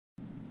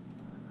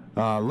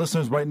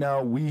Listeners, right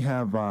now we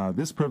have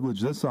this privilege,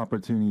 this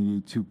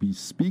opportunity to be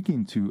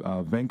speaking to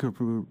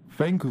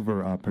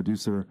Vancouver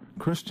producer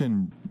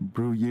Christian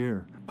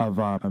Bruyère of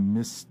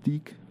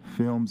Mystique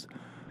Films.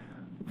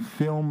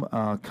 Film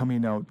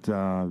coming out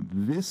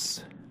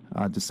this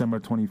December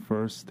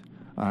 21st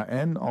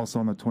and also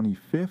on the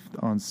 25th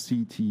on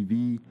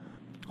CTV.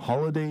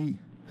 Holiday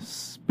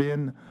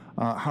Spin.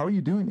 How are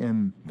you doing?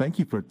 And thank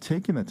you for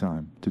taking the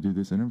time to do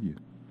this interview.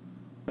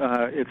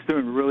 It's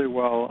doing really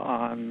well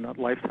on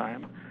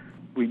Lifetime.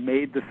 We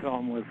made the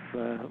film with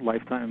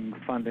Lifetime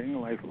funding,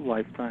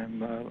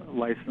 Lifetime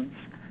license,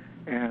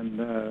 and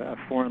a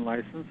foreign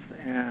license,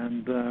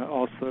 and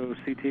also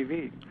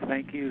CTV.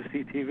 Thank you,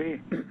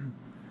 CTV.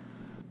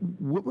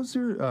 What was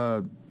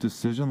your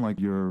decision, like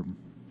your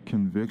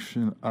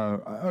conviction,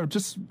 or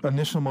just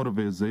initial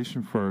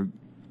motivation for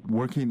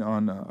working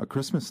on a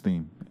Christmas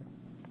theme?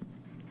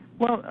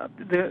 Well,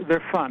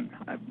 they're fun.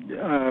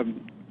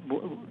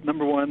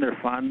 Number one, they're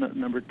fun.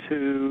 Number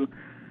two,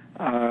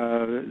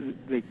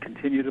 they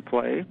continue to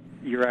play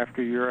year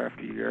after year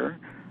after year.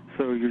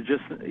 So you're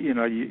just, you're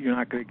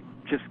not going to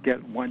just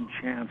get one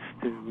chance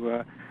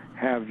to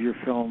have your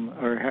film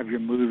or have your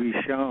movie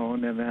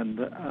shown and then,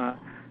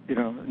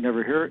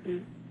 never hear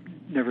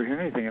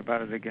anything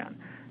about it again.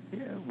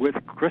 With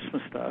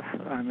Christmas stuff,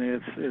 I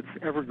mean, it's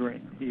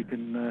evergreen. You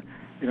can,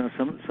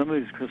 some of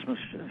these Christmas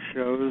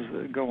shows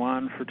go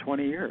on for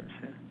 20 years.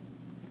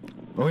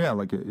 Oh, yeah,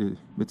 like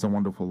It's a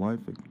Wonderful Life.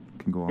 It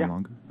can go on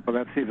longer. Well,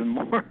 that's even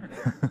more.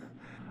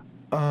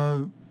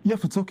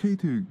 If it's okay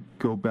to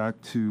go back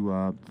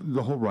to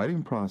the whole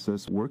writing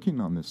process,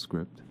 working on this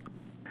script.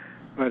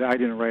 But I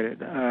didn't write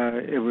it.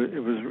 It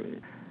was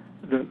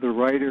the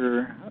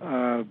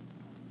writer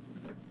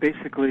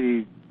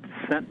basically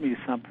sent me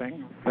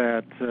something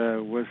that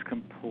was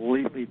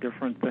completely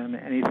different than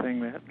anything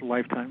that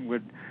Lifetime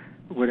would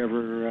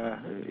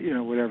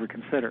ever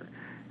consider.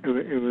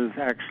 It was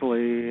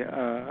actually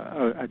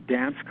a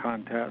dance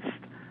contest,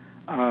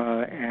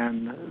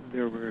 and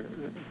there were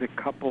the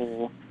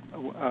couple. It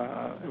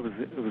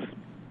was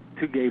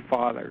two gay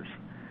fathers,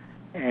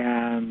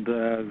 and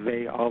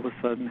they all of a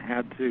sudden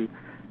had to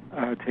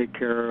take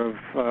care of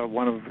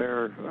one of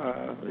their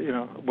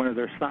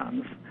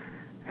sons.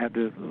 Had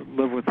to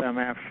live with them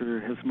after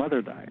his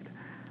mother died.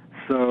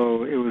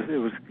 So it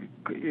was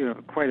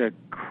quite a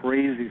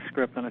crazy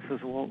script, and I says,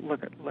 well,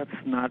 look, let's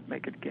not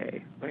make it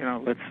gay.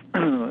 Let's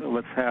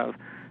have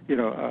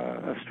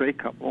a straight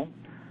couple.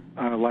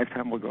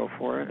 Lifetime will go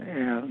for it,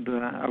 and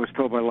I was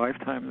told by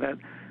Lifetime that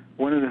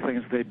one of the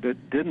things they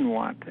didn't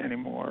want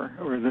anymore,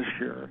 or this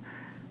year,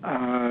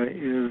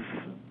 is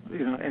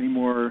any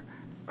more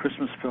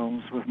Christmas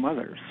films with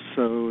mothers.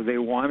 So they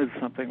wanted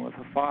something with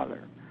a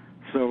father.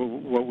 So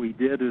what we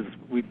did is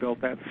we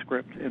built that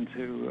script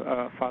into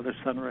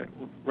father-son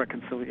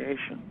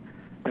reconciliation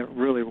that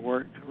really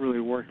worked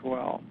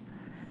well.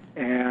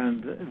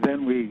 And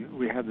then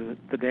we had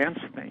the dance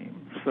theme.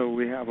 So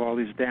we have all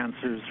these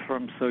dancers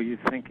from So You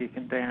Think You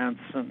Can Dance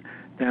and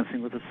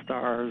Dancing with the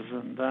Stars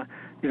and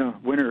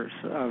winners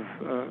of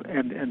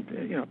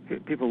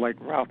and people like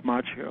Ralph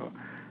Macchio,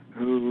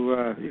 who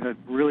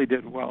really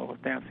did well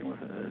with Dancing with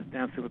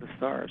the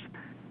Stars.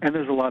 And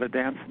there's a lot of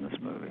dance in this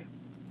movie.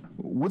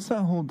 What's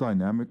that whole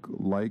dynamic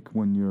like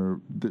when you're,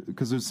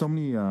 because there's so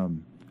many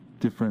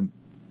different,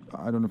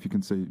 I don't know if you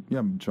can say,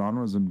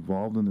 genres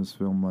involved in this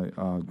film, like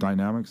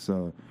dynamics.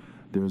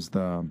 There's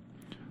the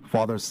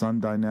father-son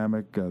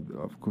dynamic.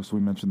 Of course,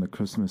 we mentioned the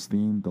Christmas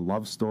theme, the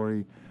love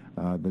story,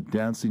 the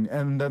dancing,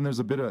 and then there's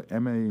a bit of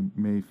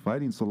MMA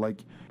fighting. So,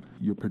 like,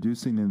 you're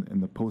producing in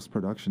the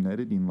post-production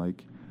editing,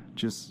 like,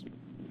 just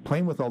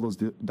playing with all those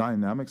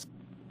dynamics.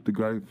 The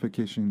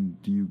gratification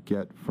do you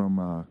get from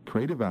a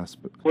creative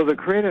aspect? Well, the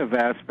creative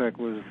aspect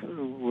was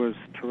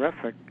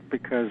terrific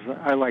because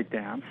I like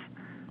dance.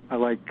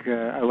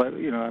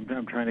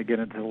 I'm trying to get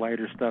into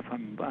lighter stuff.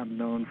 I'm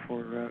known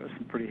for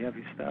some pretty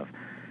heavy stuff,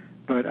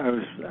 but I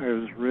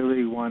was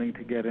really wanting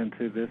to get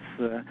into this,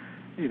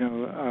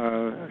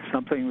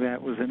 something that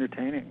was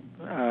entertaining,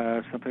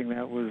 something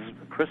that was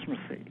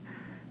Christmassy,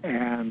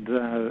 and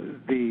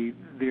the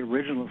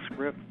original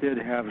script did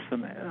have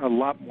a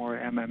lot more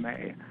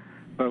MMA.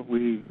 But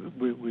we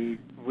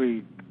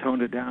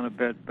toned it down a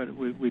bit, but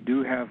we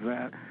do have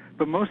that.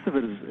 But most of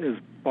it is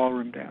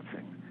ballroom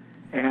dancing,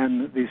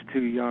 and these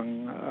two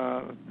young,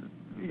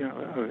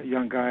 a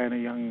young guy and a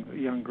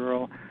young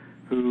girl,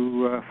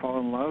 who fall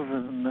in love,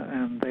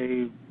 and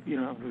they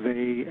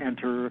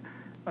enter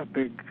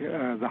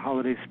the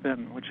Holiday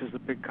Spin, which is a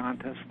big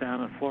contest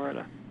down in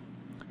Florida.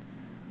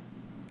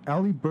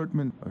 Ali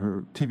Bertman,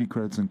 her TV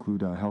credits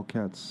include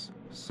Hellcats,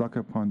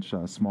 Sucker Punch,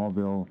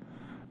 Smallville.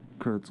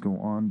 Credits go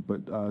on,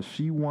 but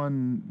she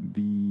won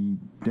the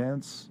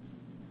dance.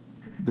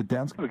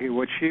 Okay,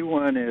 what she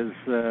won is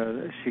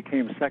she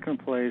came second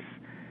place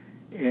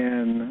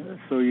in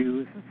So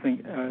You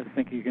Think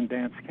You Can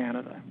Dance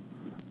Canada.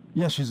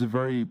 Yeah, she's a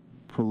very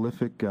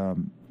prolific,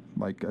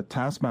 like a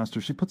taskmaster.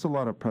 She puts a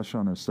lot of pressure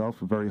on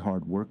herself. A very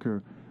hard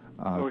worker.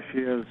 She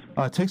is.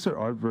 Takes her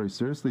art very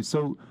seriously.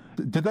 So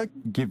did that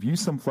give you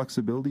some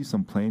flexibility,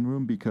 some playing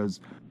room? Because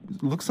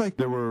it looks like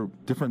there were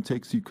different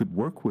takes you could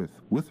work with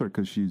her,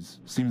 because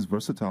seems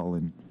versatile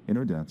in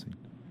her dancing.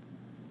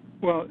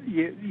 Well,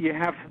 you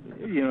have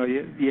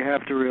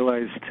to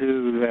realize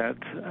too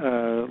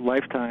that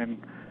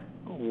Lifetime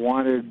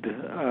wanted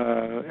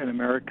an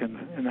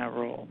American in that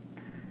role,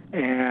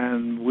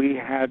 and we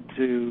had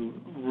to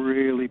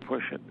really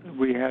push it.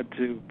 We had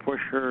to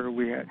push her.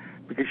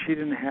 Because she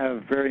didn't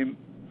have very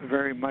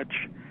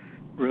much,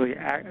 really,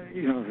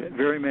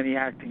 very many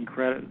acting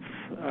credits.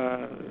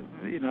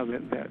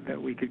 That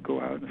we could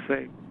go out and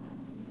say,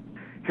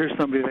 here's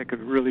somebody that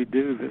could really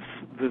do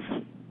this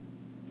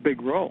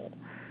big role.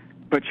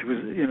 But she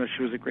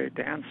was a great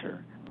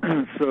dancer.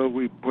 So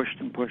we pushed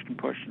and pushed and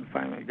pushed, and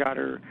finally got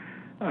her,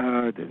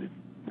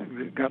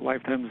 got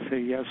Lifetime to say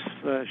yes,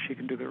 she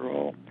can do the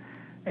role,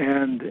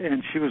 and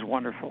she was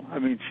wonderful. I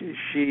mean,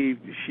 she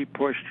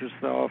pushed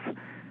herself.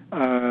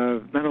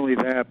 Not only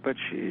that, but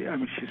she's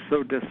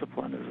so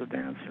disciplined as a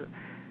dancer,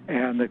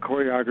 and the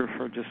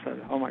choreographer just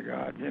said, "Oh my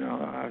God,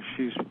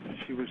 she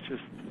was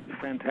just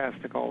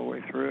fantastic all the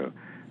way through.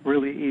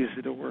 Really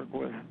easy to work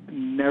with.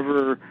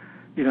 Never."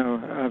 She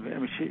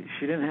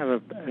didn't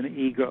have an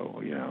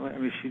ego,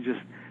 she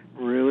just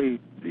really,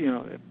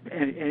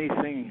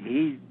 anything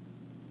he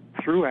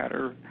threw at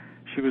her,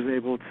 she was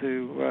able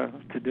to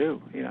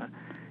do,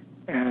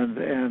 and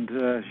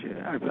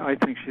I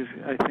think she's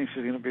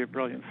going to be a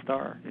brilliant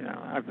star,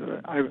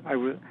 I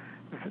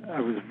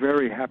was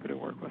very happy to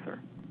work with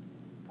her,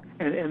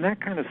 and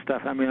that kind of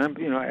stuff. I mean, I'm,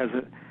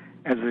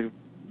 as a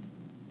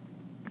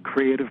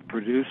creative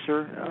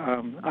producer,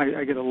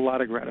 I get a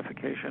lot of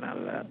gratification out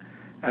of that.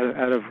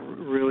 Out of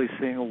really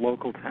seeing a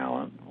local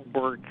talent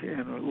work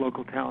and a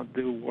local talent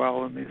do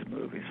well in these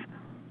movies.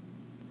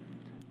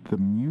 The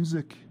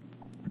music,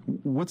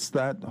 what's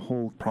that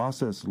whole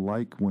process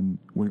like when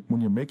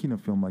you're making a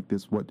film like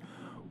this? What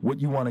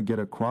you want to get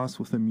across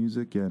with the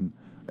music, and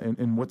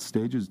what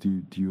stages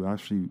do you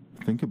actually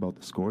think about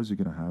the scores you're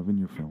going to have in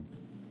your film?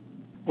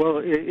 Well,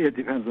 it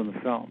depends on the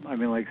film. I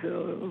mean, like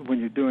when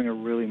you're doing a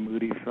really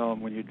moody film,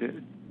 when you're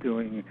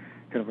doing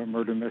kind of a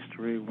murder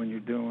mystery, when you're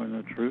doing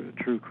a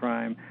true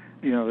crime,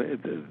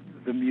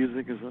 the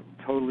music is a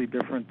totally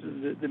different.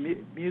 The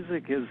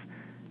music is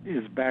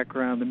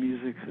background. The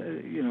music,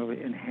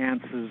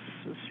 enhances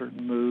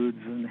certain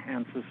moods,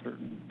 enhances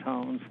certain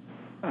tones,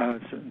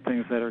 certain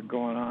things that are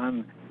going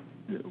on.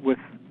 With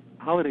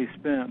Holiday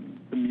Spin,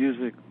 the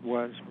music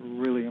was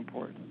really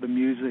important. The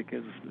music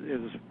is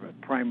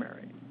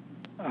primary.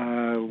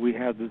 We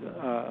had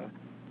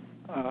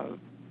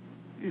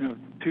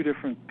two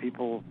different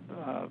people,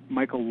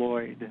 Michael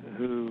Lloyd,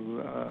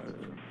 who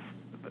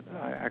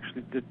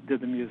actually did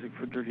the music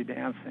for Dirty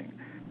Dancing.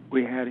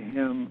 We had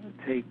him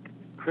take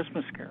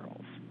Christmas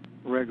carols,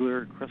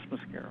 regular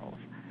Christmas carols,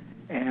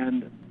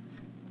 and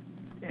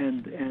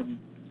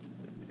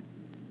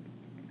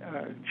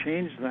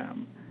change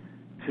them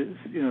to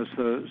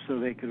so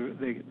they could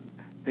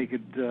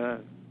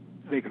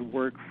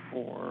work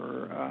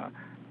for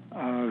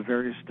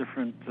various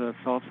different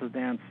salsa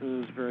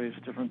dances, various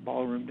different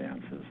ballroom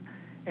dances,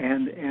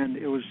 and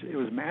it was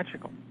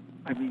magical.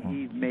 I mean,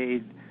 he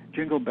made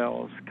Jingle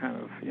Bells kind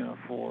of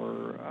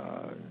for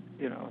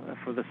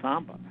the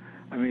samba.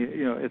 I mean,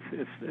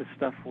 it's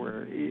stuff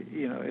where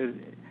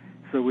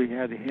so we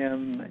had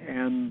him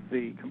and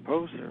the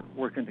composer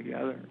working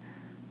together.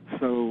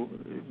 So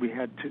we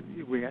had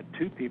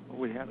two people.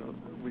 We had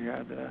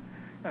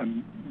a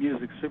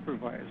music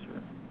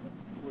supervisor,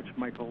 which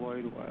Michael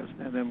Lloyd was,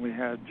 and then we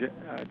had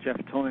Jeff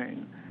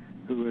Toyne,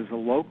 who is a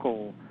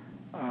local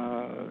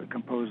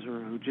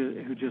composer who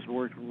just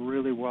worked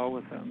really well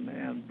with them,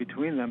 and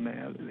between them,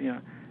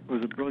 it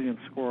was a brilliant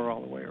score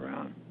all the way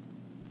around.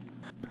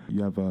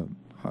 You have a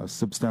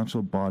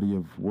substantial body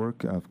of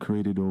work. I've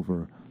created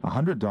over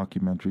 100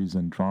 documentaries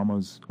and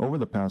dramas over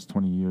the past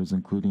 20 years,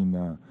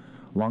 including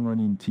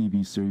long-running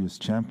TV series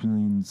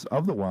Champions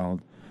of the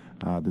Wild,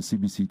 the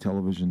CBC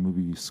television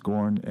movie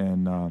Scorn,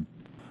 and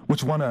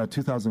which won a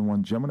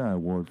 2001 Gemini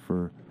Award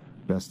for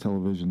Best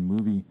Television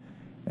Movie,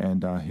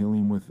 and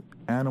Healing with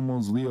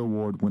Animals Leo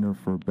Award winner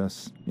for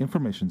Best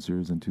Information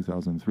Series in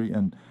 2003,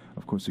 and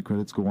of course the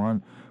credits go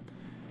on.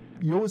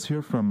 You always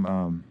hear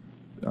from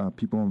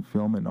people in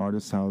film and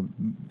artists how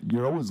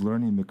you're always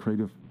learning. The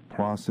creative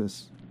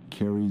process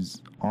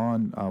carries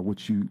on,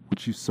 which you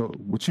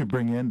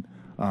bring in,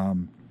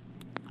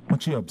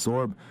 which you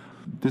absorb.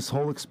 This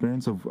whole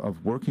experience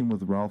of working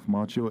with Ralph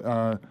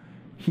Macchio,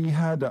 he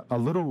had a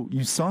little.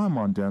 You saw him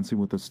on Dancing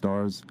with the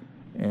Stars,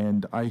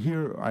 and I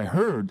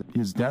heard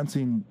his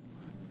dancing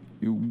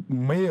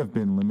may have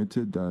been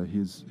limited.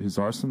 His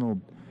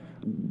arsenal.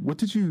 What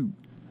did you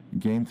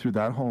gain through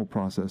that whole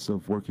process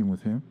of working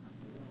with him?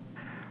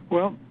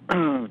 Well,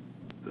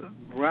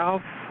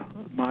 Ralph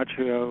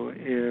Macchio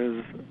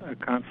is a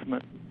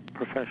consummate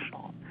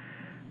professional.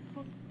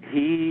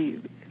 He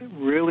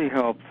really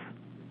helped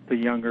the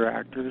younger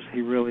actors.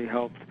 He really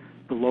helped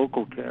the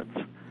local kids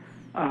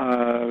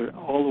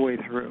all the way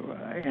through,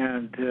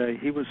 and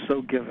he was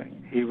so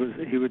giving. He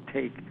would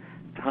take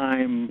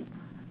time,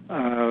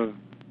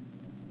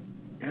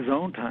 his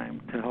own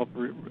time, to help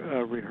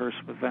rehearse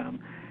with them.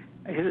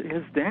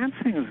 His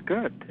dancing is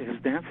good.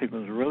 His dancing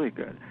was really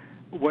good.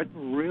 What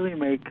really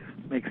makes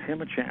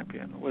him a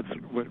champion, what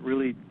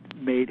really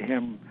made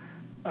him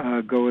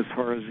go as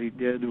far as he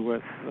did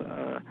with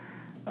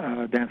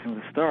Dancing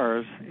with the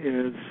Stars,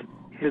 is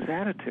his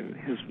attitude,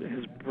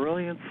 his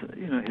brilliance,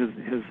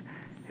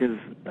 his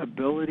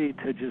ability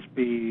to just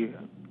be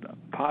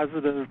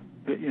positive,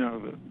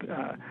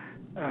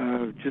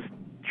 just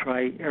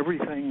try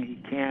everything he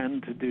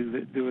can to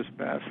do his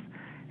best,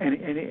 and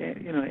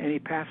he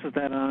passes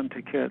that on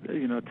to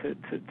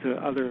to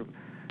other,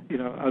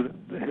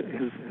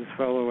 his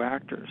fellow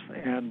actors,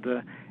 and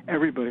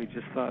everybody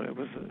just thought it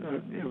was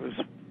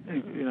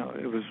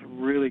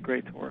really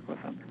great to work with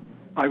him.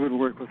 I would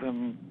work with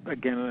him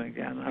again and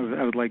again.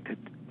 I would like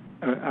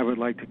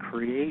to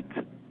create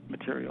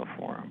material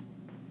for him,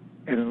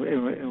 and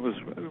it was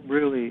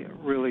really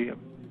a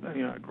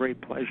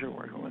great pleasure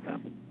working with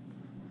him.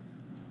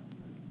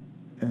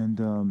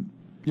 And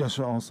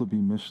should also be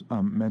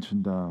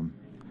mentioned, to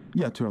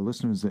our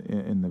listeners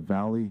in the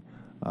Valley,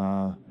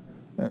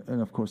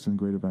 and of course in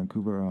Greater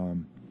Vancouver.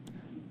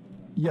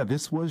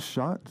 This was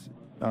shot.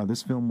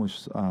 This film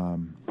was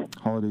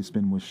Holiday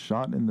Spin was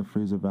shot in the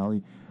Fraser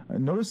Valley. I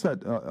noticed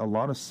that a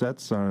lot of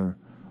sets are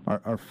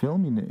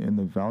filming in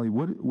the Valley.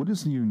 What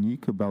is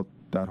unique about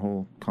that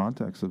whole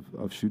context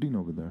of shooting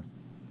over there?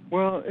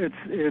 Well, it's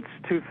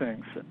two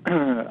things.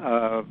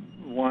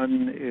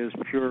 One is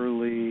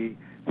purely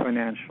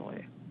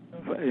financially.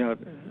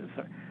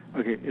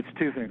 It's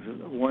two things.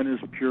 One is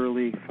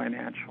purely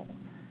financial,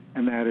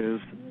 and that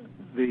is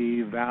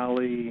the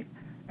Valley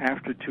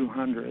after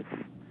 200th,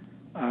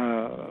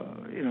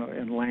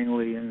 in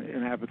Langley and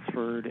in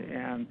Abbotsford,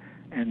 and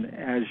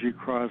as you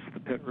cross the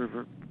Pitt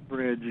River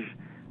Bridge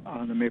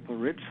on the Maple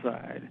Ridge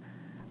side,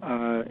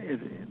 that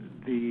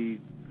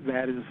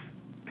is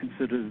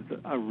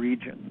considered a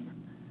region,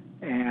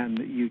 and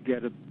you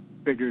get a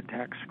bigger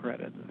tax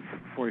credit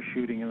for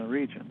shooting in the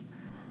region.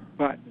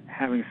 But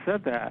having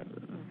said that,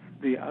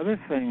 the other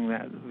thing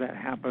that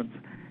happens,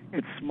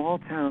 it's small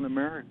town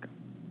America.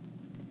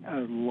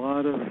 A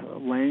lot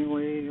of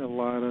Langley, a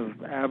lot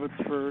of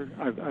Abbotsford.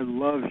 I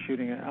love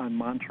shooting on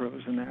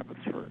Montrose in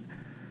Abbotsford.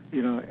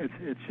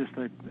 It's just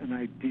an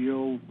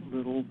ideal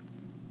little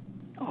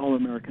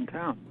all-American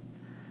town,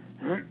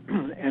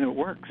 and it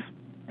works.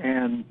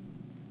 And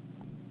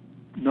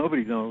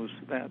nobody knows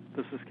that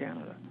this is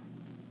Canada.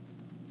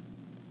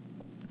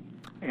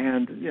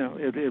 And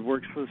it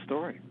works for the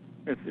story.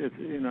 There's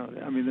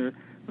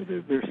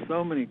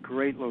so many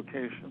great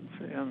locations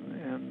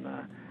in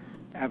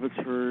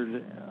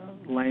Abbotsford,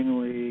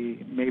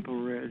 Langley, Maple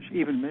Ridge,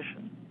 even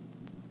Mission.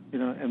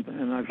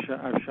 And I've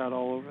shot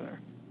all over there.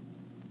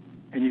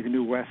 And you can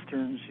do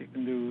westerns. You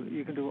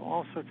can do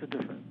all sorts of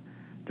different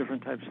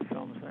types of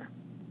films there.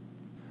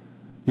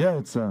 Yeah,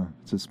 it's a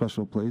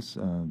special place,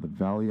 the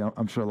Valley.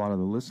 I'm sure a lot of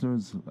the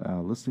listeners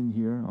listening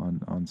here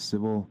on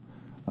Civil,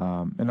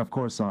 and of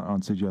course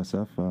on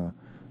CGSF,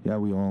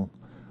 we all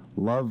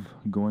love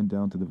going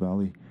down to the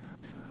Valley.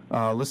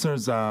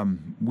 Listeners,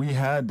 we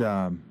had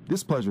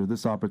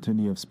this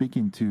opportunity of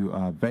speaking to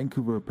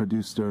Vancouver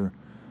producer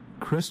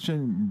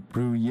Christian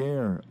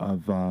Bruyère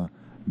of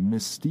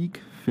Mystique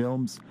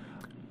Films,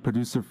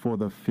 producer for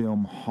the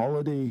film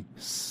Holiday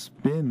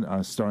Spin,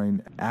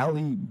 starring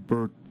Ali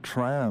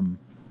Bertram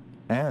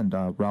and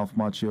Ralph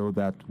Macchio,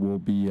 that will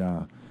be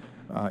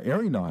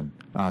airing on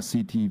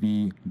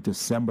CTV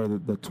December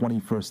the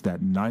 21st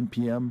at 9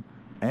 p.m.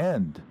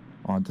 and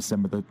on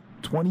December the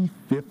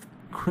 25th,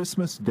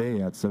 Christmas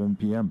Day at 7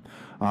 p.m.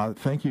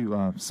 Thank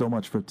you so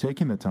much for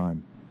taking the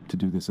time to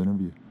do this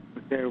interview.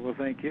 Okay, well,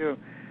 thank you.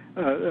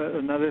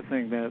 Another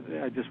thing that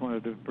I just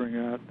wanted to bring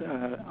up,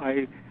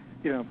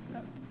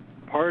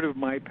 part of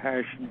my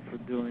passion for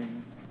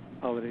doing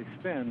Holiday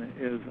Spin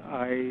is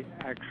I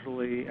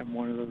actually am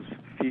one of those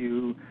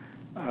few,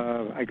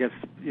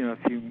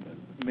 few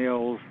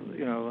males,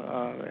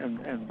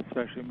 and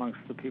especially amongst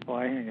the people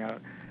I hang out,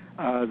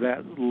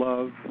 that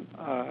love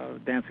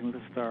Dancing with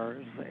the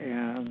Stars,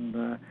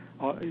 and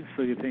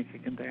So You Think You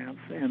Can Dance.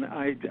 And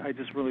I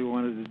just really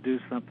wanted to do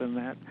something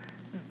that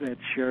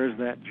shares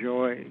that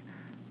joy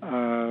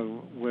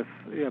with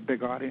a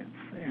big audience,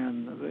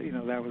 and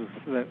that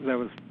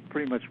was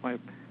pretty much my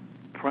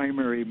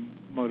primary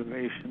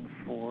motivation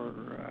for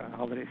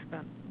Holiday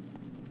Spin.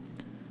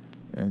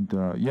 And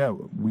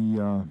we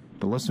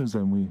the listeners,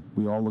 and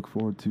we all look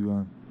forward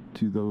to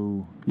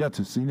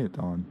seeing it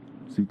on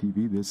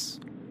CTV this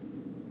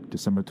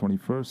December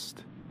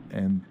 21st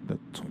and the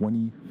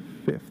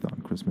 25th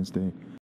on Christmas Day.